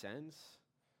make sense.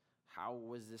 How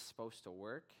was this supposed to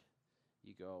work?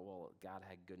 You go, well, God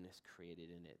had goodness created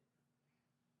in it.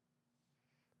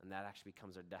 And that actually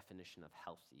becomes our definition of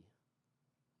healthy.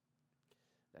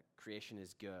 That creation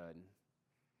is good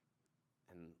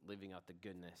and living out the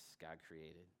goodness God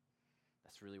created.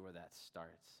 That's really where that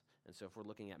starts. And so if we're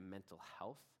looking at mental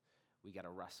health, we got to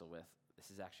wrestle with,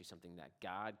 this is actually something that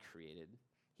God created.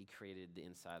 He created the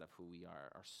inside of who we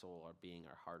are, our soul, our being,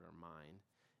 our heart, our mind,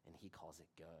 and he calls it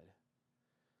good.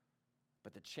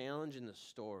 But the challenge in the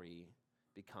story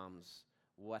becomes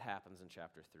what happens in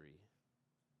chapter 3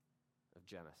 of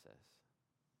Genesis.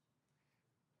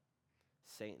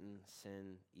 Satan,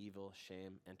 sin, evil,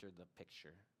 shame entered the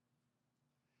picture.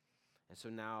 And so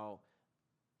now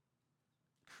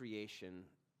creation,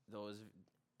 though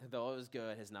it was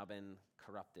good, has now been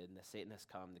corrupted, and Satan has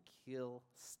come to kill,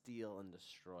 steal, and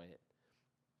destroy it.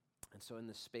 And so in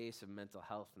the space of mental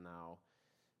health now,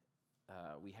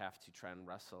 we have to try and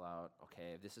wrestle out,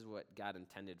 okay, this is what God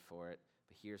intended for it,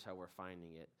 but here's how we're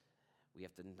finding it. We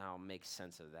have to now make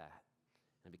sense of that.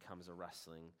 And it becomes a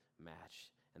wrestling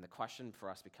match. And the question for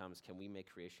us becomes, can we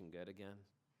make creation good again?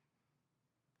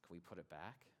 Can we put it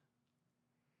back?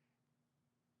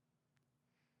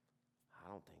 I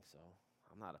don't think so.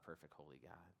 I'm not a perfect holy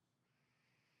God.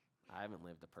 I haven't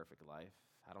lived a perfect life.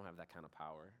 I don't have that kind of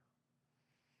power.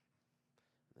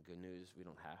 And the good news, we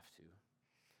don't have to.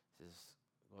 This is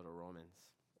Go to Romans.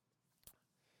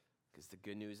 Because the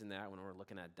good news in that, when we're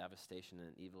looking at devastation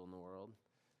and evil in the world,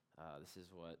 this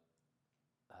is what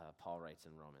Paul writes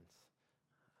in Romans.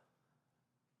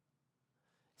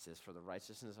 It says, "For the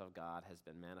righteousness of God has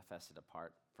been manifested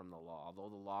apart from the law. Although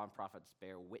the law and prophets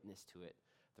bear witness to it,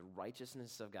 the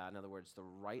righteousness of God, in other words, the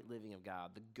right living of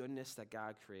God, the goodness that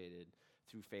God created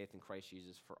through faith in Christ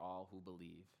Jesus for all who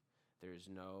believe. There is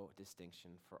no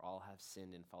distinction, for all have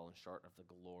sinned and fallen short of the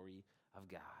glory of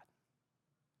God,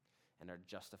 and are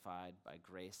justified by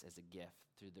grace as a gift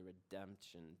through the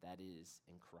redemption that is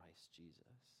in Christ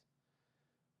Jesus."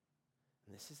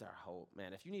 And this is our hope.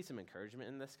 Man, if you need some encouragement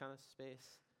in this kind of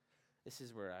space, this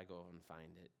is where I go and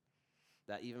find it.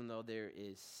 That even though there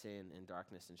is sin and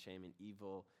darkness and shame and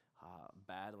evil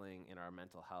battling in our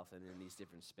mental health and in these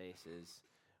different spaces,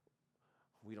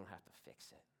 we don't have to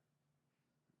fix it.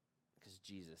 Because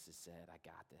Jesus has said, "I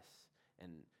got this."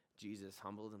 And Jesus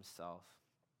humbled himself,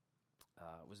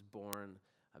 was born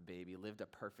a baby, lived a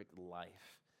perfect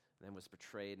life, and then was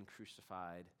betrayed and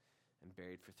crucified and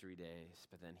buried for 3 days.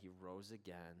 But then he rose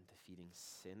again, defeating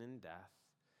sin and death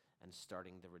and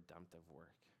starting the redemptive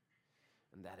work.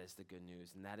 And that is the good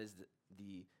news. And that is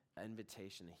the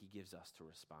invitation that he gives us to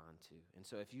respond to. And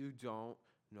so if you don't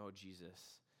know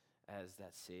Jesus as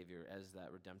that Savior, as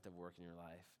that redemptive work in your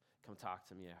life, come talk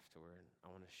to me afterward. I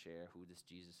want to share who this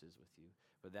Jesus is with you.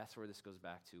 But that's where this goes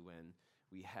back to, when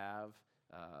we have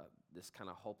this kind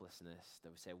of hopelessness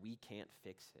that we say we can't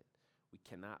fix it. We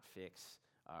cannot fix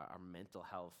our mental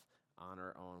health on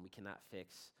our own. We cannot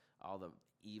fix all the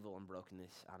evil and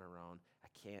brokenness on our own. I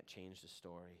can't change the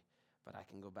story, but I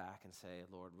can go back and say,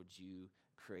 "Lord, would you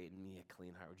create in me a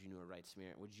clean heart? Would you renew a right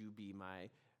spirit? Would you be my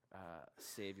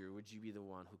Savior? Would you be the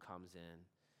one who comes in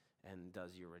and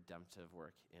does your redemptive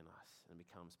work in us and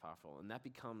becomes powerful?" And that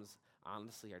becomes,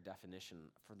 honestly, our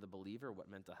definition for the believer what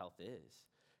mental health is.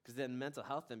 Because then mental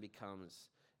health then becomes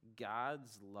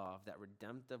God's love, that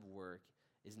redemptive work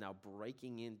is now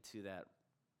breaking into that,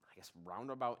 I guess,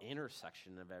 roundabout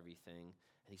intersection of everything,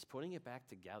 and he's putting it back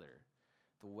together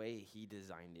the way he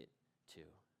designed it to.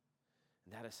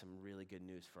 And that is some really good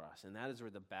news for us. And that is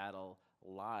where the battle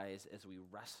lies as we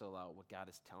wrestle out what God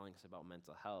is telling us about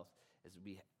mental health, is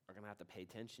we are going to have to pay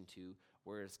attention to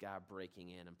where is God breaking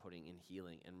in and putting in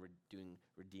healing and doing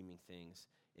redeeming things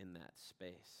in that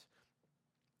space.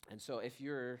 And so if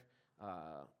you're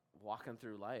walking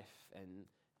through life and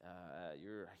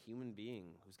you're a human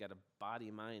being who's got a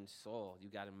body, mind, soul, you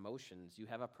got emotions, you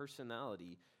have a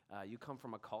personality, you come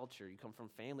from a culture, you come from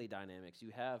family dynamics,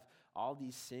 you have all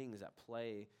these things that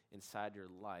play inside your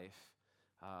life,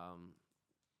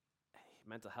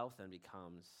 mental health then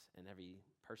becomes an every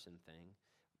person thing,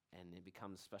 and it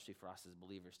becomes, especially for us as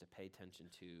believers, to pay attention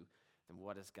to then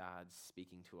what is God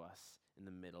speaking to us in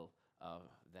the middle of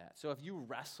that. So if you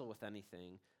wrestle with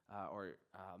anything, or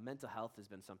mental health has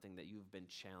been something that you've been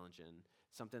challenged in,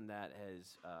 something that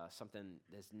has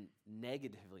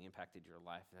negatively impacted your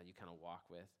life and that you kind of walk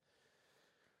with,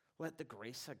 let the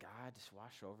grace of God just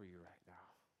wash over you right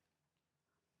now.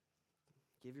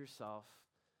 Give yourself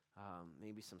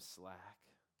maybe some slack,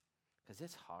 because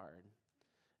it's hard.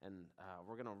 And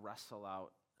we're going to wrestle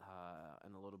out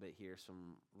in a little bit here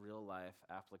some real life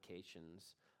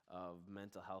applications of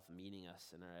mental health meeting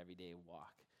us in our everyday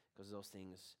walk, because those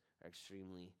things are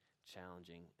extremely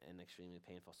challenging and extremely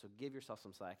painful. So give yourself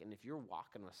some slack. And if you're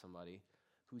walking with somebody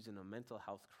who's in a mental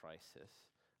health crisis,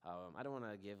 I don't want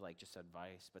to give just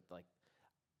advice, but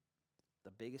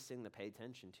the biggest thing to pay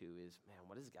attention to is, man,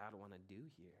 what does God want to do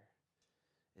here?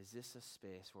 Is this a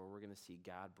space where we're going to see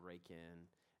God break in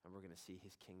and we're going to see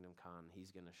his kingdom come?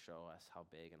 He's going to show us how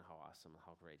big and how awesome and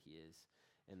how great he is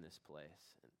in this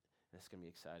place. And it's going to be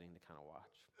exciting to kind of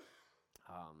watch.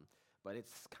 But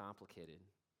it's complicated.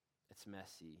 It's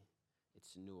messy.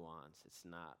 It's nuanced. It's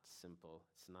not simple.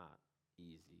 It's not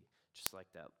easy. Just like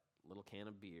that little can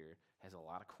of beer has a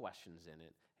lot of questions in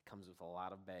it. It comes with a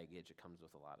lot of baggage. It comes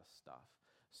with a lot of stuff.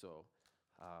 So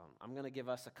I'm going to give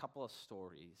us a couple of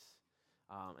stories.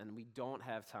 And we don't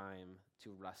have time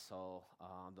to wrestle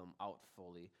them out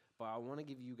fully. But I want to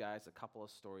give you guys a couple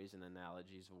of stories and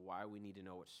analogies of why we need to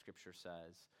know what Scripture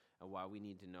says and why we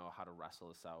need to know how to wrestle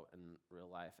this out in real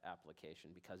life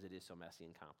application, because it is so messy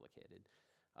and complicated.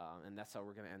 And that's how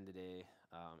we're going to end today.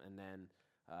 And then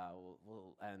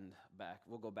we'll end back.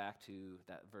 We'll go back to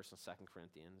that verse in 2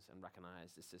 Corinthians and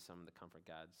recognize this is some of the comfort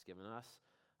God's given us.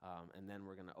 And then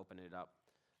we're going to open it up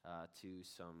to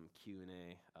some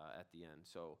Q&A at the end.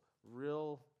 So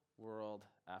real world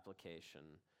application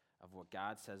of what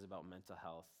God says about mental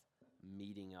health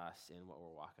meeting us in what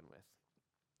we're walking with.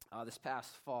 This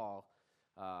past fall,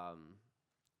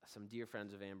 some dear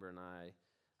friends of Amber and I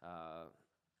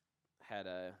had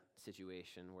a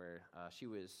situation where she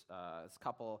was this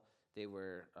couple. They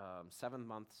were about 7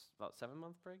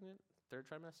 months pregnant, third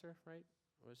trimester, right?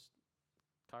 Was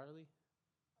Carly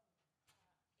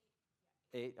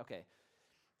 8? Okay.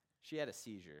 She had a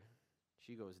seizure.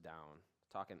 She goes down.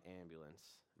 Talking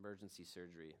ambulance, emergency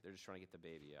surgery. They're just trying to get the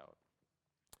baby out.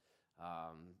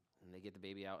 And they get the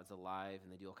baby out, it's alive,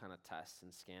 and they do all kind of tests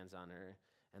and scans on her,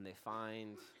 and they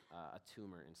find a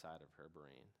tumor inside of her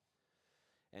brain.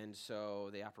 And so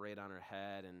they operate on her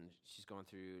head, and she's going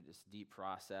through this deep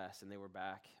process, and they were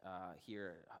back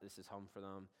here. This is home for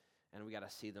them, and we got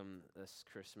to see them this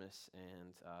Christmas,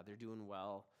 and they're doing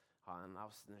well. And I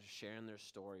was sharing their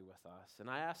story with us. And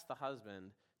I asked the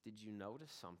husband, did you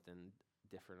notice something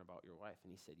different about your wife?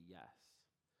 And he said, yes.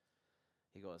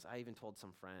 He goes, I even told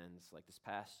some friends, like this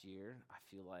past year, I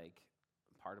feel like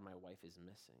part of my wife is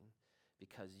missing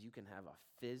because you can have a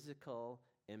physical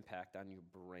impact on your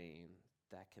brain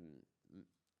that can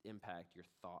impact your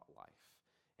thought life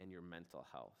and your mental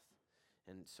health.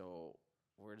 And so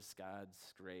where's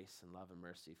God's grace and love and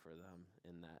mercy for them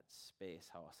in that space,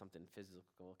 how something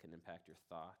physical can impact your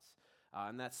thoughts.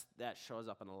 And that shows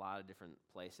up in a lot of different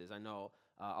places. I know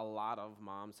a lot of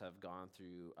moms have gone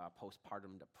through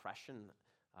postpartum depression,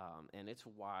 and it's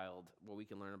wild what we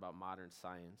can learn about modern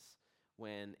science.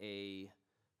 When a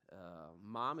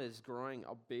mom is growing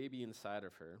a baby inside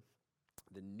of her,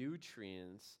 the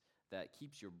nutrients that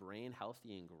keeps your brain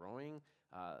healthy and growing,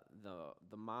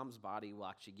 the mom's body will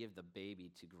actually give the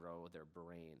baby to grow their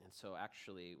brain. And so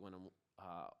actually when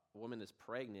a woman is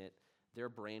pregnant, their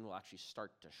brain will actually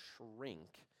start to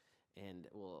shrink, and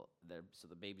so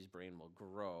the baby's brain will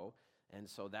grow, and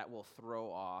so that will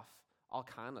throw off all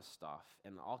kind of stuff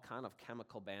and all kind of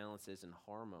chemical balances and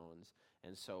hormones.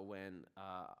 And so when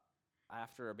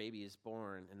after a baby is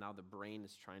born and now the brain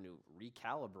is trying to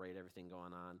recalibrate everything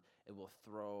going on, it will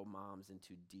throw moms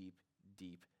into deep,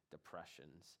 deep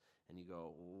depressions. And you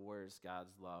go, where's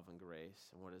God's love and grace?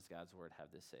 And what does God's word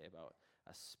have to say about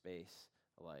a space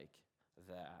like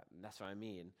that? And that's what I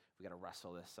mean. We got to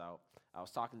wrestle this out. I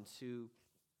was talking to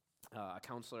a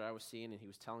counselor I was seeing, and he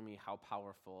was telling me how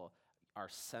powerful our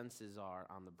senses are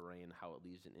on the brain, how it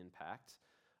leaves an impact.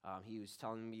 He was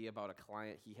telling me about a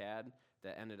client he had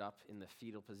that ended up in the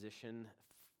fetal position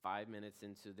 5 minutes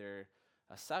into their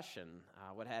session.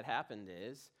 What had happened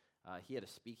is he had a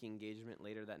speaking engagement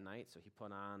later that night, so he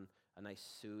put on a nice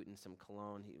suit and some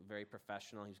cologne. Very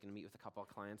professional. He was going to meet with a couple of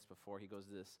clients before he goes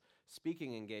to this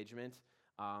speaking engagement.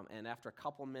 And after a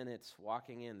couple minutes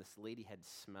walking in, this lady had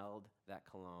smelled that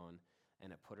cologne,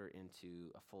 and it put her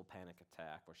into a full panic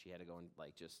attack where she had to go and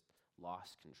just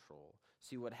lost control.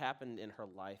 See, what happened in her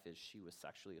life is she was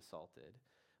sexually assaulted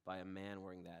by a man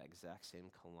wearing that exact same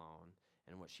cologne.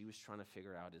 And what she was trying to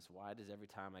figure out is, why does every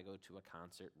time I go to a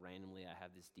concert, randomly I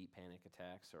have these deep panic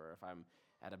attacks, or if I'm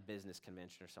at a business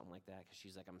convention or something like that, because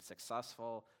she's like, I'm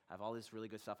successful, I have all this really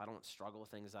good stuff, I don't struggle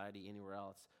with anxiety anywhere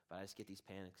else, but I just get these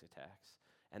panic attacks.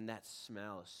 And that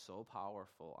smell is so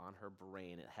powerful on her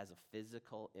brain, it has a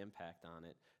physical impact on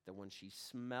it, that when she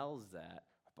smells that,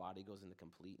 her body goes into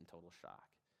complete and total shock.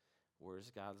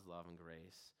 Where's God's love and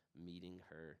grace meeting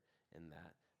her in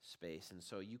that space? And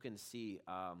so you can see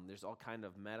there's all kind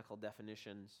of medical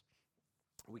definitions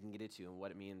we can get into and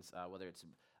what it means, whether it's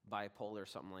bipolar or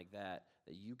something like that,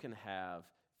 that you can have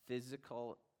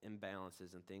physical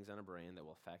imbalances and things on a brain that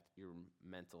will affect your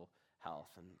mental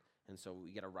health. And so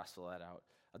we got to wrestle that out.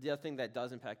 The other thing that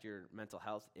does impact your mental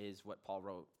health is what Paul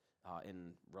wrote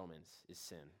in Romans, is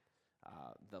sin.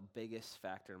 The biggest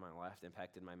factor in my life that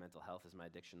impacted my mental health is my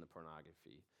addiction to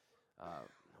pornography.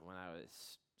 When I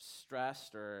was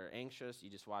stressed or anxious, you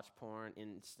just watch porn,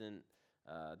 instant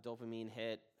dopamine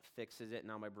hit, fixes it.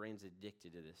 Now my brain's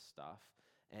addicted to this stuff.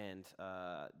 And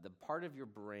the part of your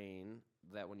brain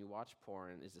that when you watch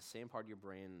porn is the same part of your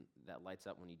brain that lights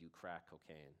up when you do crack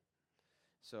cocaine.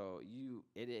 So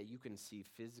you can see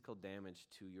physical damage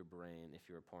to your brain if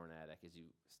you're a porn addict, as you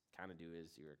kind of do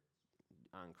as you're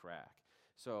on crack.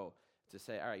 So to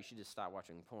say, all right, you should just stop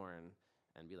watching porn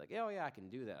and be like, oh yeah, I can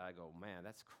do that. I go, man,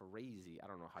 that's crazy. I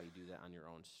don't know how you do that on your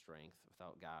own strength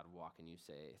without God walking you,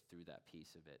 say, through that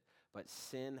piece of it. But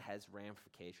sin has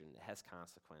ramification. It has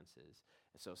consequences.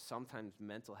 And so sometimes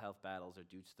mental health battles are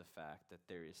due to the fact that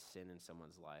there is sin in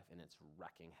someone's life and it's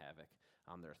wreaking havoc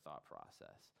on their thought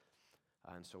process.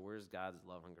 And so where's God's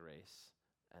love and grace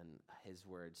and his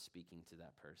word speaking to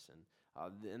that person?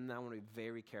 And I want to be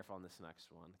very careful on this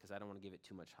next one because I don't want to give it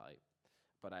too much hype.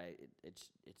 But it's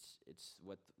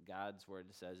what God's word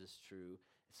says is true.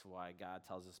 It's why God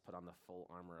tells us put on the full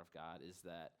armor of God, is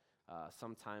that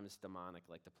sometimes demonic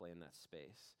like to play in that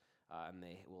space. and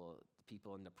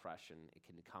people in depression, it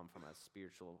can come from a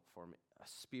spiritual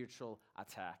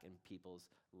attack in people's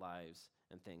lives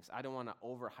and things. I don't want to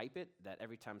overhype it, that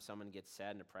every time someone gets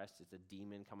sad and depressed, it's a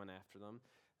demon coming after them.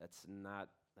 That's not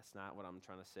what I'm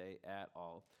trying to say at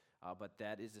all. But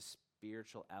that is a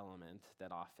spiritual element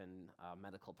that often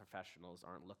medical professionals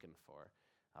aren't looking for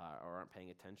or aren't paying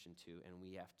attention to, and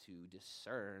we have to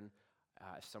discern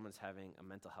if someone's having a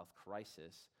mental health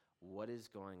crisis, what is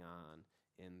going on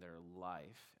in their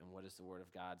life, and what does the Word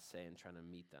of God say in trying to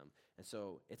meet them. And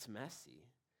so it's messy.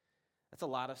 That's a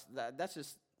lot of that's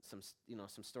just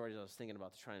some stories I was thinking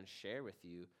about to try and share with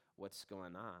you what's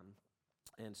going on.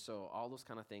 And so all those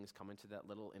kind of things come into that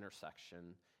little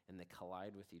intersection, and they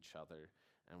collide with each other,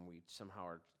 and we somehow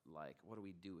are like, what do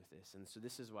we do with this? And so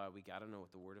this is why we got to know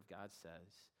what the Word of God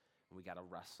says, and we got to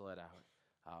wrestle it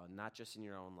out, not just in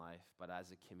your own life, but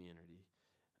as a community,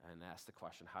 and ask the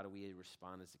question, how do we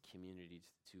respond as a community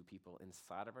to people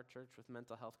inside of our church with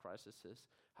mental health crises?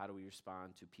 How do we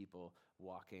respond to people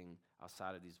walking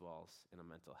outside of these walls in a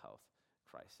mental health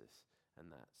crisis in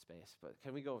that space? But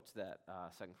can we go to that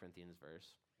 2 Corinthians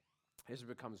verse? Here's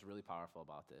what becomes really powerful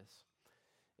about this.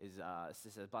 It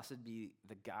says, blessed be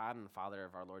the God and Father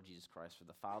of our Lord Jesus Christ, for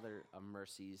the Father of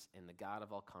mercies and the God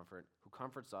of all comfort, who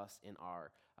comforts us in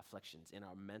our afflictions, in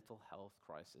our mental health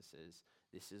crises.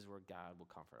 This is where God will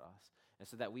comfort us. And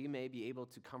so that we may be able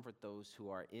to comfort those who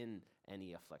are in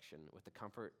any affliction with the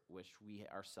comfort which we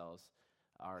ourselves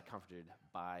are comforted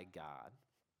by God.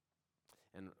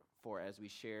 And for as we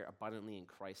share abundantly in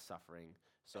Christ's suffering,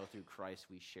 so through Christ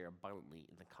we share abundantly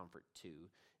in the comfort too.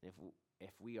 And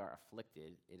if we are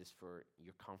afflicted, it is for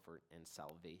your comfort and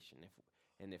salvation.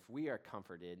 If we are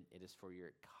comforted, it is for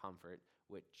your comfort,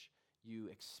 which you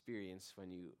experience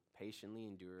when you patiently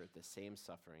endure the same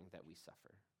suffering that we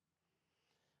suffer.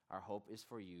 Our hope is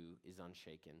for you is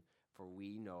unshaken, for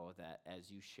we know that as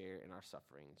you share in our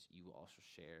sufferings, you will also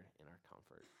share in our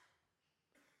comfort.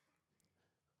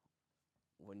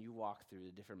 When you walk through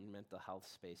the different mental health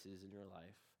spaces in your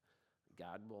life,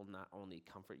 God will not only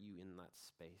comfort you in that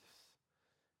space,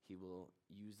 He will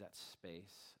use that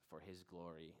space for His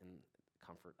glory and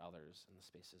comfort others in the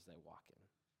spaces they walk in.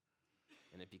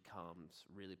 And it becomes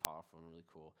really powerful and really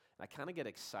cool. And I kind of get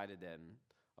excited then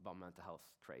about mental health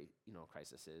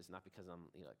crises, not because I'm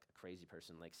like a crazy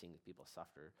person like seeing people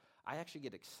suffer. I actually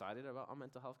get excited about a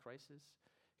mental health crisis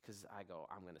because I go,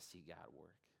 I'm going to see God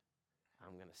work.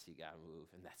 I'm going to see God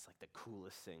move, and that's like the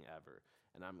coolest thing ever.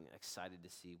 And I'm excited to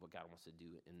see what God wants to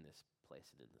do in this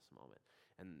place and in this moment.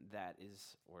 And that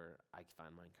is where I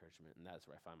find my encouragement, and that's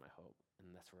where I find my hope,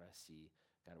 and that's where I see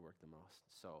God work the most.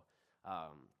 So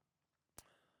I'm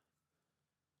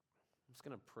just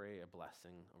going to pray a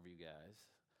blessing over you guys.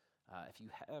 If you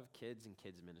have kids in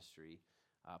kids ministry,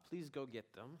 please go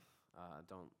get them.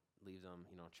 Don't leave them,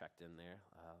 checked in there.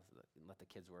 Let the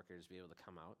kids workers be able to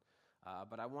come out.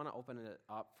 But I want to open it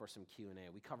up for some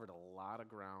Q&A. We covered a lot of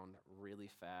ground really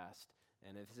fast,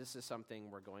 and if this is something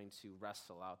we're going to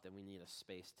wrestle out, then we need a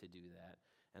space to do that.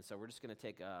 And so we're just going to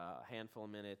take a handful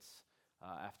of minutes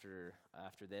after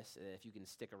this. If you can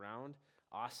stick around,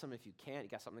 awesome. If you can't, you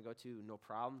got something to go to, no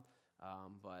problem.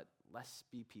 But let's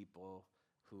be people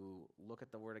who look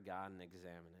at the Word of God and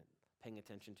examine it, paying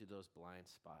attention to those blind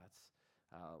spots,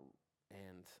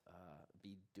 and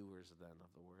be doers then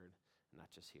of the Word,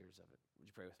 not just hearers of it. Would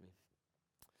you pray with me?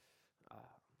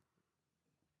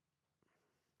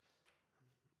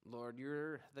 Lord,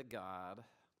 you're the God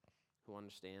who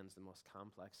understands the most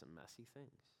complex and messy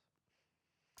things.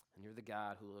 And you're the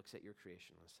God who looks at your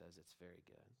creation and says it's very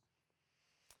good.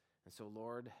 And so,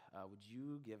 Lord, would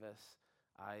you give us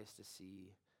eyes to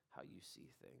see how you see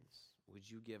things? Would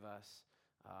you give us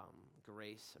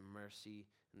grace and mercy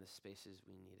in the spaces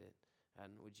we need it?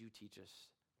 And would you teach us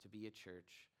to be a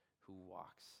church who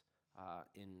walks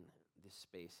in the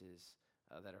spaces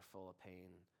that are full of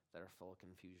pain, that are full of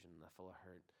confusion, that are full of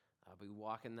hurt? We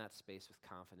walk in that space with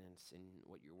confidence in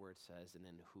what your word says and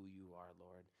in who you are,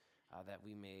 Lord, that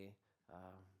we may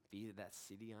be that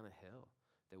city on a hill,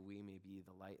 that we may be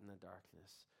the light in the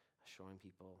darkness, showing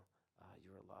people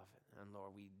your love. And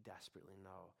Lord, we desperately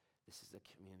know this is a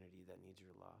community that needs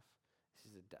your love. This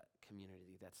is a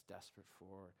community that's desperate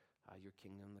for your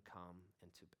kingdom to come and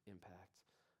to impact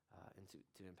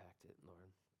to impact it,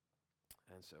 Lord.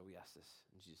 And so we ask this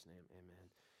in Jesus' name, amen.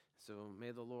 So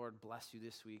may the Lord bless you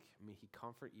this week. May he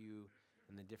comfort you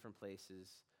in the different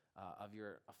places of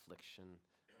your affliction,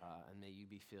 and may you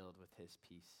be filled with his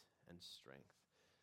peace and strength.